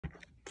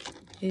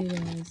Hey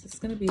guys, it's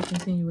gonna be a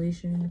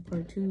continuation,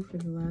 part 2 for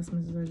the last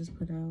message I just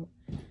put out.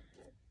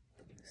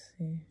 Let's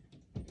see.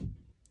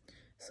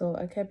 So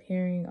I kept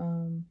hearing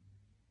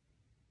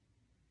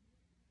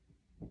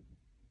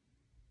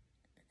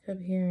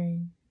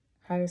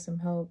hire some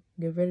help,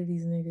 get rid of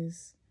these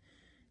niggas,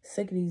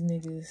 sick of these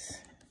niggas,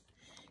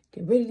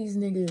 get rid of these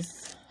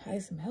niggas,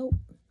 hire some help.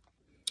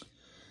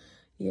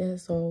 Yeah,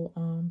 so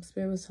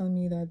Spirit was telling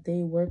me that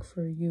they work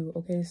for you.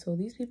 Okay, so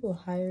these people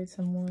hired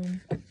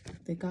someone,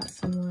 they got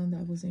someone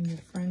that was in your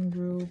friend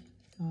group,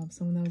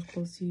 someone that was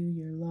close to you,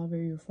 your lover,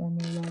 your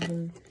former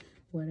lover,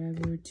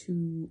 whatever,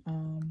 to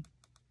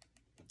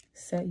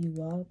set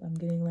you up. I'm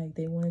getting like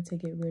they wanted to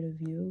get rid of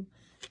you.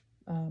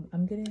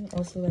 I'm getting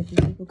also like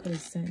these people could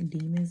have sent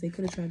demons. They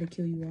could have tried to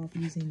kill you off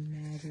using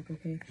magic,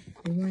 okay?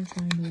 They weren't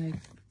trying to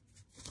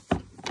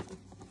like,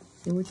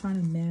 they were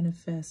trying to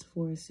manifest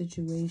for a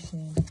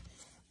situation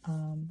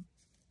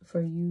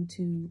for you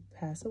to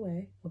pass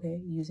away,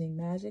 okay, using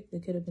magic. They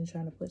could have been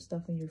trying to put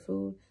stuff in your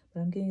food,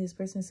 but I'm getting this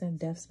person sent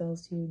death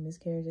spells to you,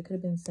 miscarriage. They could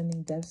have been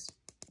sending death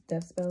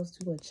spells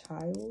to a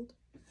child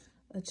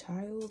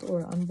or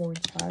an unborn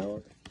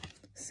child.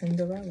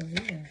 Cinderella,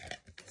 yeah.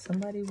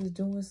 Somebody was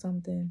doing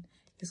something.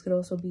 This could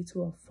also be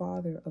to a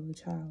father of a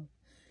child,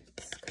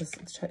 because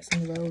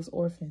Cinderella was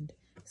orphaned.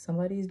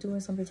 Somebody is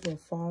doing something to a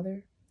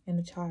father and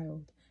a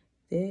child.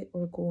 They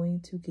are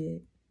going to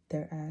get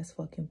their ass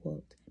fucking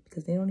whooped,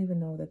 because they don't even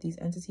know that these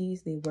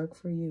entities, they work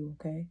for you,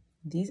 okay?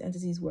 These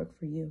entities work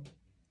for you.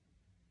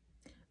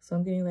 So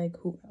I'm getting like,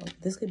 who?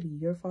 This could be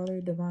your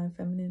father, divine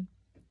feminine.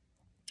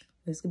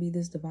 This could be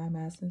this divine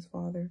masculine's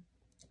father.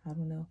 I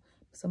don't know.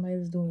 Somebody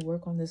was doing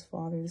work on this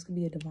father. This could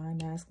be a divine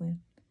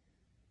masculine.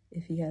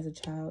 If he has a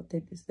child,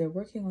 they're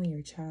working on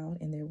your child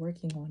and they're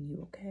working on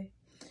you, okay?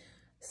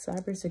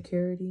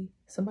 Cybersecurity.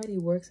 Somebody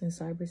works in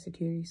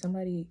cybersecurity.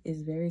 Somebody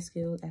is very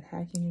skilled at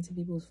hacking into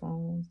people's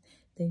phones.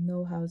 They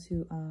know how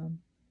to,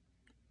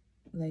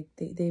 like,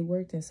 they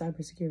worked in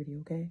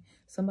cybersecurity, okay?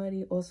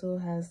 Somebody also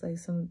has, like,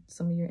 some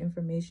of your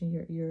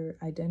information, your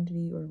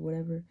identity or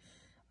whatever,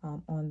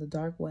 on the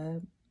dark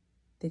web.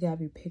 They could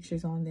have your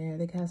pictures on there.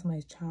 They could have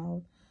somebody's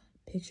child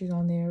pictures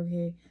on there,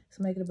 okay?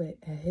 Somebody could have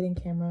a hidden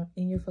camera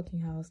in your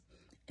fucking house,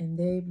 and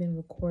they've been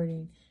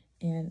recording,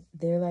 and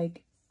they're,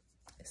 like,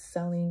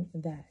 selling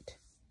that.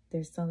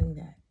 They're selling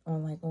that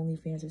on, like,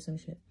 OnlyFans or some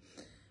shit.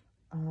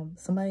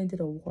 Somebody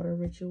did a water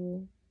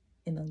ritual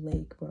in a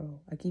lake, bro.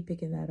 I keep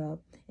picking that up.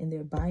 And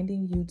they're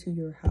binding you to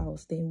your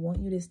house. They want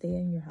you to stay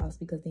in your house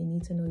because they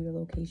need to know your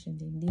location.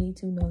 They need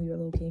to know your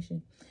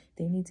location.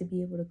 They need to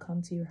be able to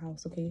come to your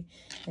house, okay?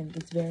 And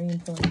it's very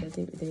important that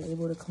they're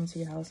able to come to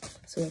your house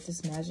so that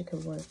this magic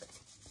could work.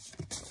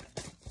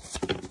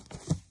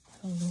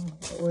 I don't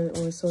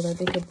know. Or so that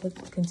they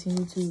could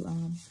continue to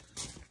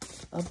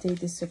update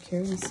this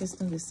security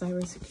system, this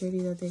cyber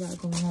security that they got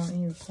going on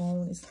in your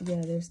phone.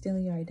 Yeah, they're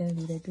stealing your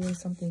identity. They're doing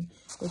something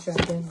with your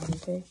identity,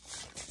 okay?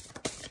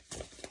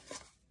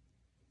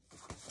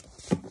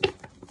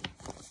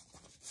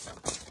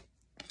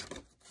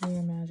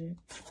 Mirror magic.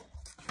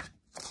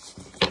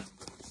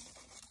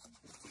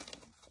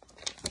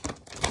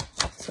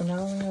 So not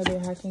only are they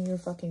hacking your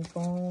fucking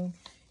phone,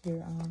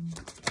 your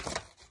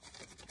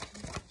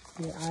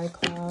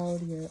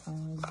iCloud,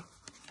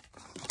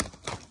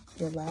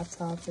 your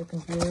laptops, your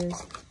computers,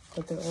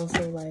 but they're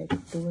also like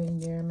doing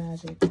mirror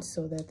magic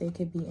so that they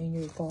could be in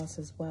your thoughts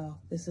as well.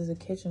 This is a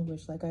kitchen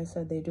witch. Like I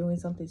said, they're doing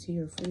something to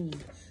your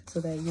food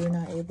so that you're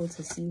not able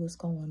to see what's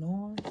going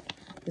on.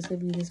 This could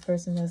be this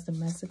person that's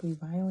domestically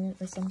violent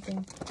or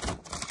something.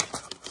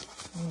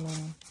 I don't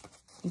know.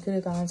 You could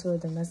have gone into a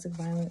domestic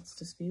violence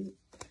dispute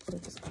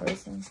with this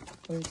person,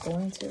 or you're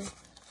going to.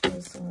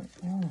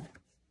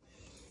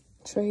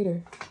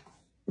 Traitor.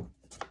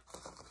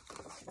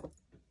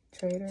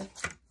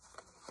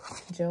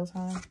 Jail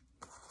time.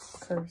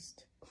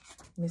 Cursed.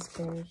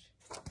 Miscarriage.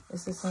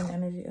 It's the same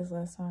energy as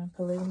last time.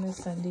 Polygamous,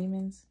 sent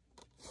demons.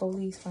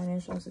 Police,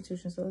 financial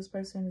institutions. So this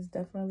person is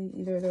definitely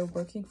either they're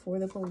working for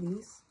the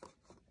police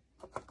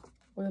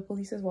or the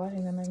police is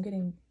watching them. I'm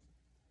getting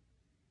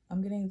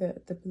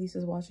the police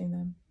is watching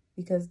them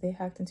because they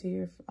hacked into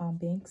your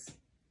banks.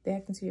 They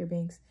hacked into your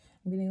banks.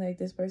 I'm getting like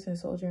this person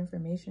sold your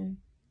information.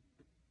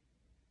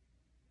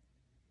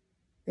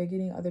 They're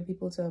getting other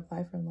people to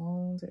apply for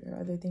loans or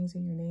other things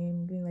in your name.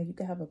 I'm getting like you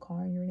could have a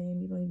car in your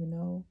name. You don't even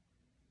know.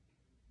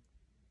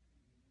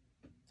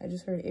 I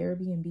just heard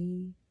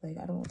Airbnb. Like,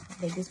 I don't,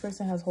 like, this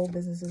person has whole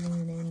businesses in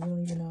your name. You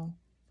don't even know.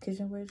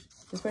 Kitchen witch.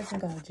 This person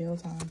got jail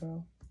time,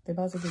 bro. They're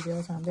about to get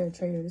jail time. They're a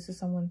traitor. This is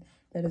someone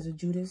that is a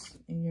Judas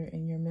in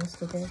your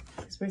midst, okay?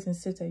 This person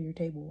sits at your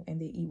table and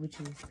they eat with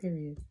you,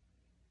 period.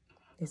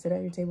 They sit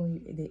at your table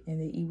and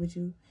they eat with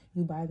you.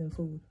 You buy them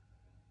food.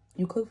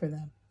 You cook for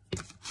them.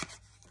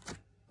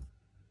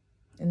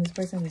 And this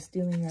person is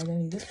stealing your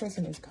identity. This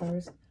person is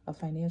cursed, a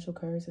financial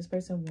curse. This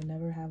person will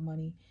never have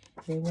money.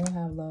 They won't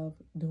have love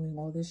doing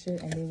all this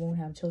shit, and they won't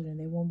have children.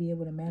 They won't be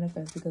able to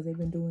manifest because they've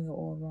been doing it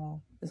all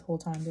wrong this whole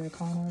time. They're a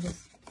con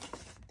artist.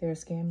 They're a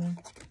scammer.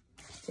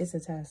 It's a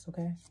test,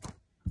 okay?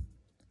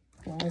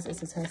 Why is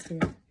it's a test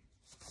here?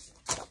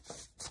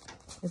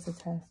 It's a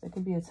test. It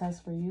could be a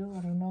test for you.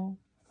 I don't know.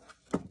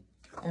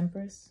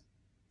 Empress.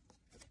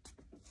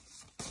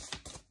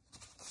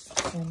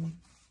 And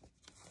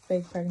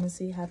fake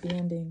pregnancy, happy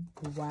ending.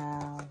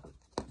 Wow.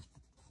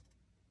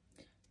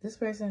 This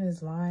person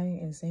is lying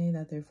and saying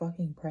that they're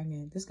fucking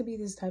pregnant. This could be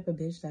this type of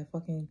bitch that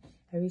fucking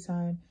every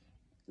time,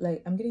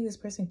 like, I'm getting this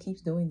person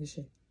keeps doing this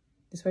shit.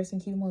 This person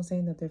keeps on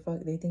saying that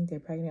they think they're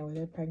pregnant, or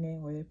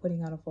they're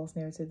putting out a false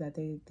narrative that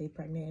they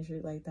pregnant and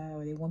shit like that,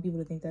 or they want people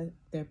to think that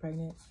they're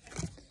pregnant.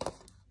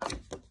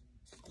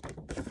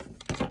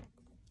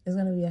 It's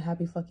gonna be a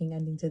happy fucking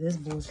ending to this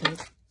bullshit.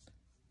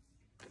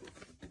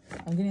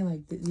 I'm getting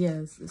like,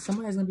 yes,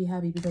 somebody's gonna be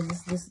happy because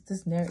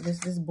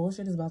this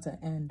bullshit is about to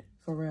end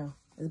for real.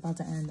 It's about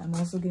to end. I'm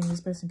also getting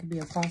this person could be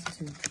a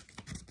prostitute,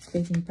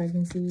 faking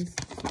pregnancies.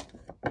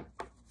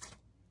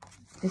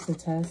 It's a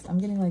test. I'm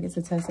getting like it's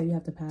a test that you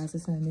have to pass.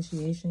 It's an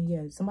initiation.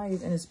 Yeah,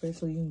 somebody's in a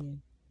spiritual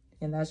union,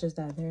 and that's just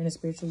that. They're in a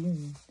spiritual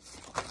union.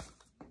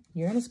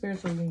 You're in a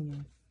spiritual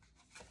union.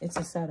 It's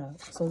a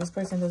setup. So this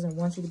person doesn't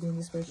want you to be in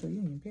the spiritual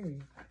union,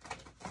 period.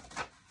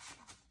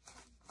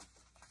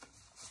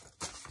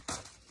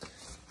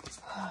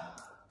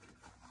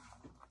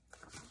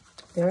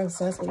 They're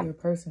obsessed with your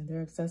person.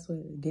 They're obsessed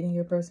with getting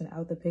your person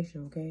out the picture,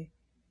 okay?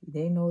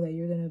 They know that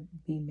you're going to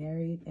be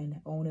married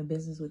and own a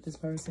business with this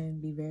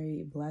person, be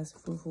very blessed,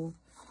 fruitful.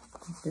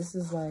 This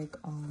is like,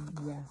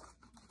 yeah,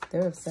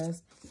 they're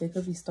obsessed. They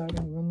could be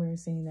starting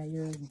rumors saying that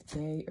you're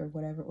gay or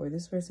whatever, or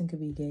this person could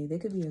be gay. They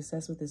could be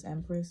obsessed with this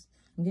empress.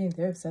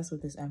 They're obsessed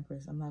with this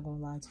empress. I'm not going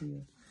to lie to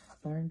you.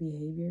 Learned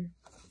behavior.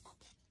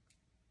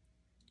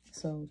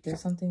 So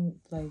there's something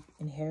like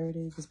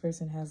inherited. This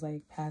person has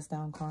like passed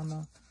down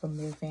karma from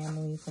their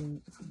family,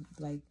 from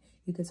like,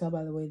 you could tell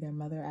by the way their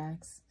mother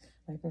acts,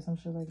 like, or some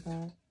shit like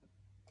that.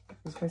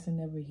 This person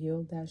never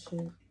healed that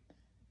shit.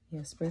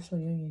 Yeah, spiritual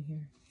union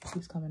here.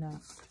 Keeps coming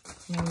out.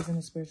 Somebody's in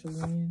a spiritual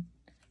union.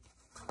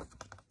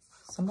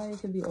 Somebody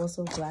could be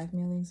also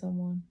blackmailing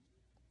someone.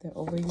 They're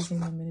overusing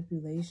the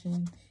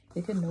manipulation.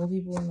 They could know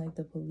people in like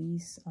the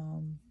police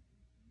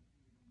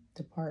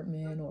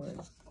department, or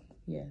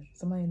yeah,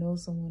 somebody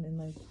knows someone in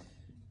like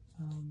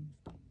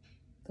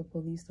the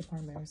police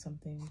department or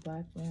something.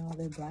 Blackmail.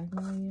 They're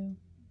blackmailing you.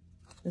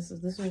 This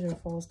is your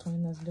false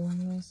twin that's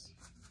doing this.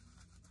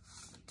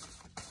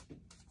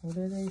 What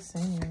are they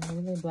saying? What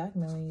are they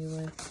blackmailing you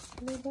with?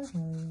 What are they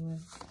blackmailing you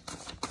with?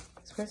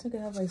 This person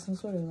could have like some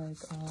sort of like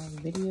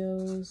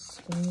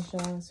videos,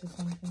 screenshots or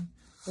something.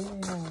 What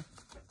do they have?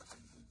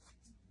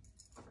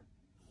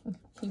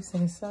 Keep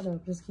saying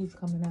setup, just keeps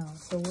coming out.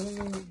 So what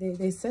are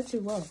they set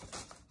you up.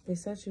 They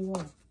set you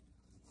up.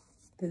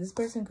 This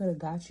person could have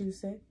got you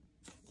sick.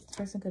 This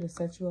person could have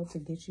set you up to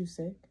get you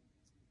sick.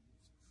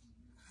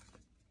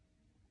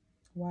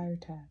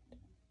 Wiretapped.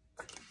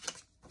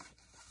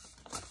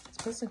 This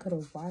person could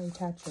have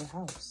wiretapped your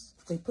house.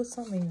 They put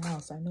something in your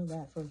house. I know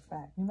that for a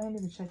fact. You might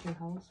need to check your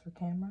house for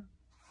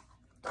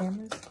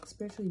cameras.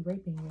 Spiritually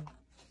raping you.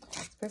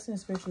 This person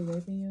is spiritually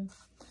raping you.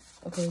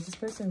 Okay, this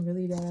person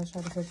really does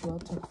try to set you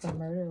up for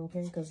murder,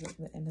 okay? Because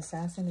an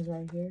assassin is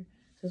right here.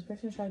 So this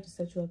person tried to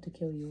set you up to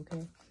kill you,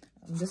 okay?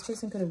 This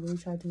person could have really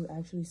tried to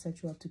actually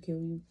set you up to kill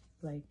you,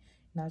 like,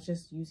 not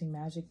just using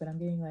magic, but I'm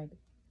getting like,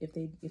 if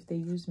they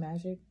use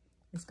magic,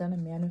 it's gonna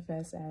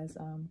manifest as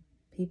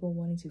people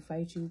wanting to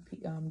fight you,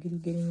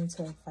 getting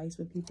into fights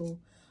with people,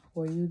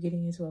 or you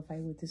getting into a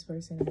fight with this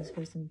person and this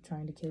person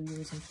trying to kill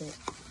you or some shit.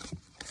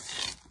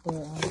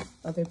 Or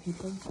other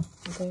people,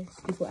 okay?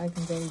 People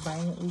acting very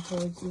violently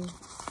towards you.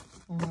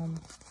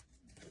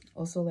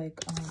 Also like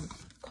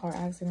car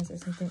accidents or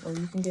something, or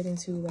you can get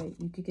into like,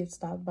 you could get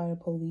stopped by the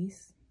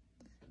police,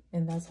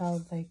 and that's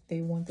how like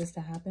they want this to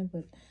happen.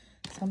 But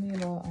tell me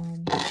about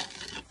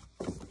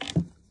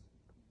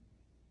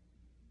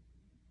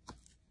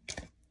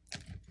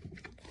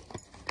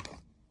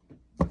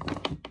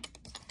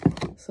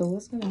so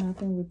what's gonna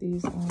happen with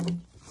these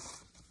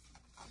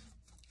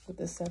with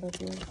the setup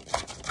here?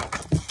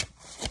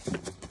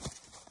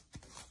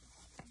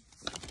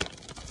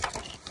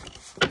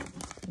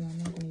 No, I'm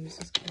not gonna use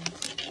this card.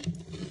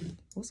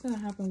 What's gonna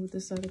happen with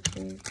this setup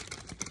here?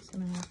 What's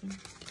gonna happen?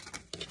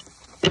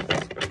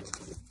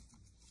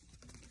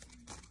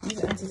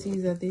 These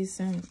entities that they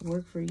sent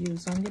work for you.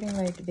 So I'm getting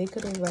like, they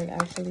could have like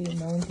actually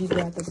known people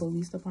at the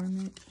police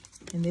department,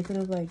 and they could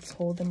have like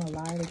told them a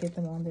lie to get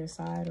them on their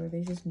side, or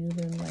they just knew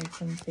them like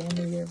from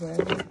family or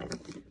whatever.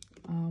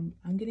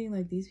 I'm getting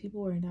like these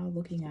people are now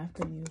looking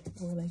after you,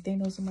 or like they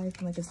know somebody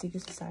from like a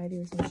secret society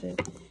or some shit,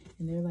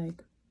 and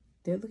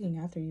they're looking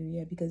after you.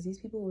 Yeah, because these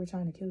people were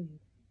trying to kill you.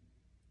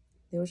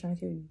 They were trying to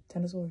kill you.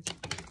 10 of Swords.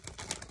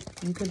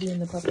 You could be in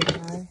the public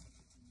eye.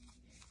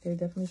 They're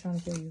definitely trying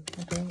to kill you,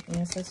 okay?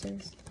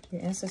 Ancestors.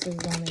 Your ancestors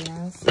is on their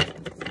ass.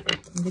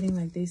 I'm getting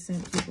like they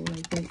sent people,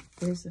 like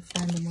there's a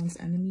friend amongst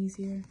enemies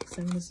here.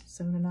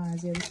 Seven of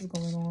Knives. Yeah, this is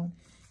going on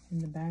in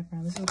the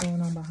background. This is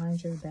going on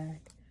behind your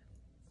back.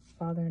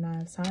 Father of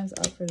Knives. Time's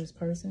up for this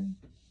person.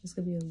 This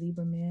could be a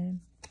Libra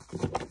man.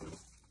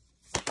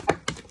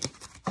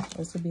 Or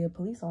this could be a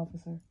police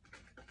officer.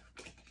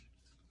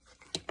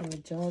 Or a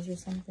judge or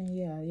something.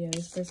 Yeah,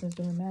 this person's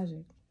doing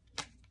magic.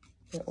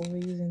 They're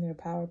overusing their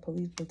power,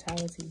 police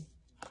brutality.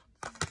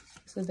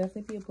 This could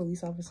definitely be a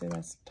police officer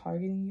that's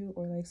targeting you,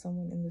 or like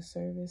someone in the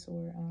service,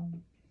 or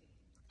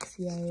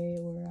CIA,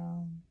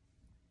 or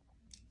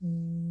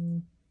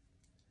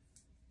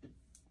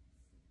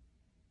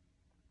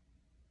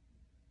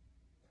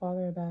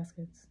father of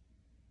baskets.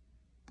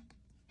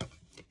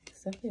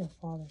 It's definitely a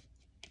father.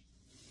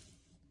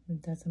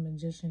 That's a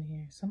magician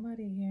here.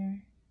 Somebody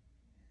here.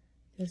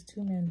 There's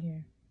two men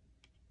here.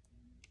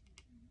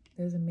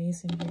 There's a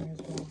mason here as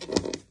well.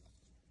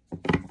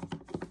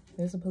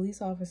 There's a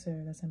police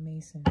officer that's a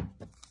mason.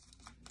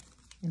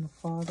 And a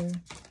father.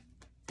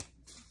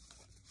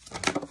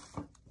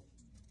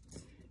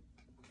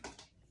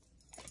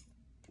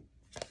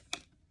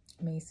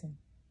 Mason.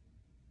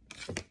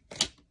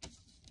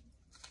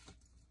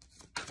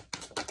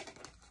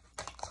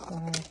 The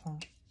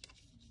Hierophant.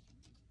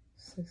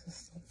 Six of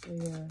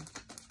Swords. Yeah.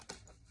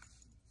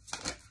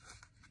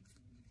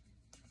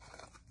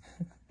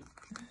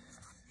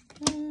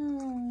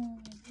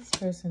 This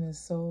person is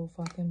so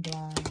fucking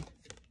blind.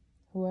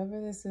 Whoever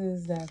this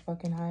is that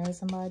fucking hires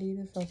somebody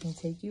to fucking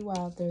take you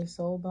out, they're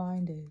so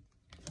blinded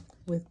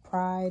with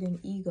pride and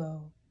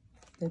ego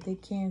that they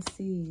can't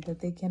see,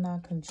 that they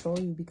cannot control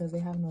you because they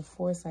have no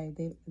foresight.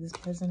 This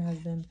person has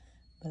been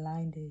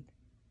blinded.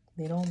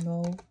 They don't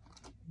know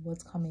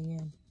what's coming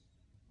in.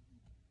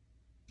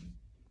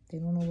 They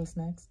don't know what's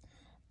next.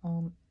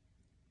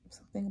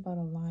 Something about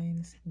a lion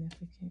is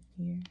significant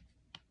here.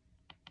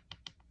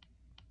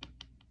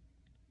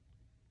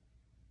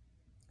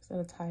 Is that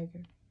a tiger?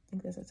 I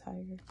think that's a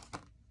tiger.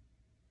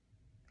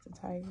 It's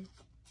a tiger.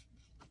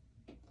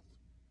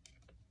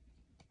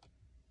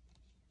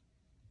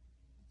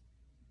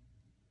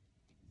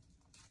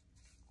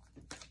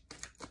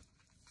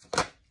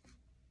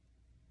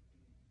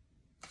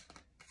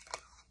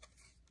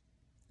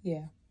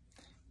 Yeah.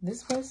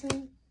 This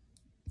person,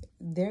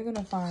 they're going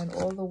to find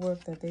all the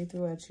work that they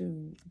threw at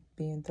you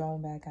being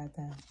thrown back at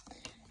them.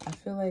 I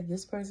feel like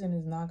this person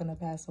is not going to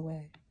pass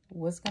away.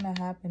 What's going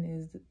to happen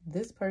is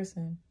this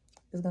person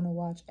is going to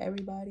watch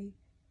everybody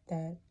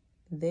that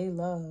they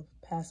love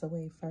pass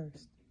away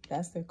first.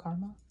 That's their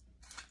karma.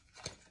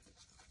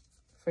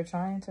 For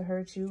trying to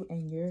hurt you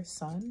and your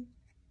son.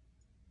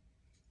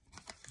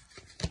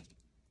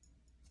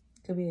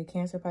 Could be a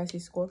Cancer,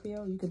 Pisces,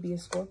 Scorpio. You could be a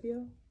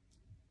Scorpio.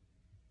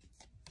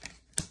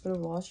 Could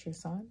have lost your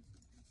son.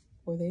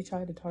 Or they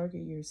tried to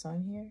target your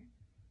son here.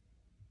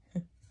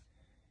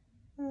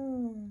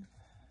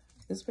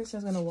 This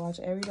person's going to watch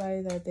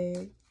everybody that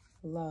they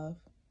love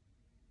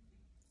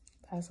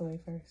pass away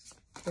first.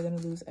 They're going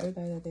to lose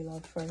everybody that they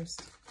love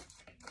first.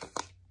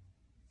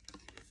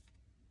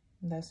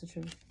 And that's the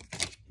truth.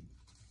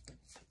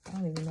 I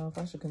don't even know if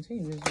I should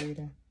continue this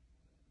reading.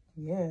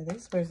 Yeah,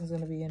 this person's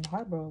going to be in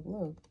heartbreak.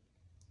 Look.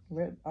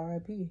 RIP,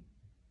 R.I.P.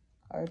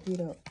 R.I.P.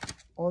 to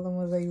all the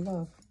ones that you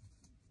love.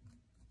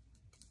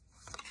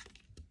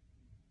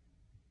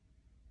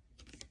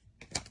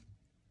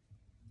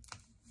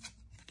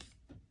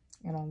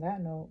 And on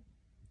that note,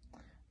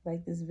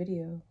 like this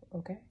video,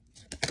 okay?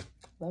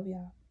 Love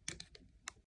y'all.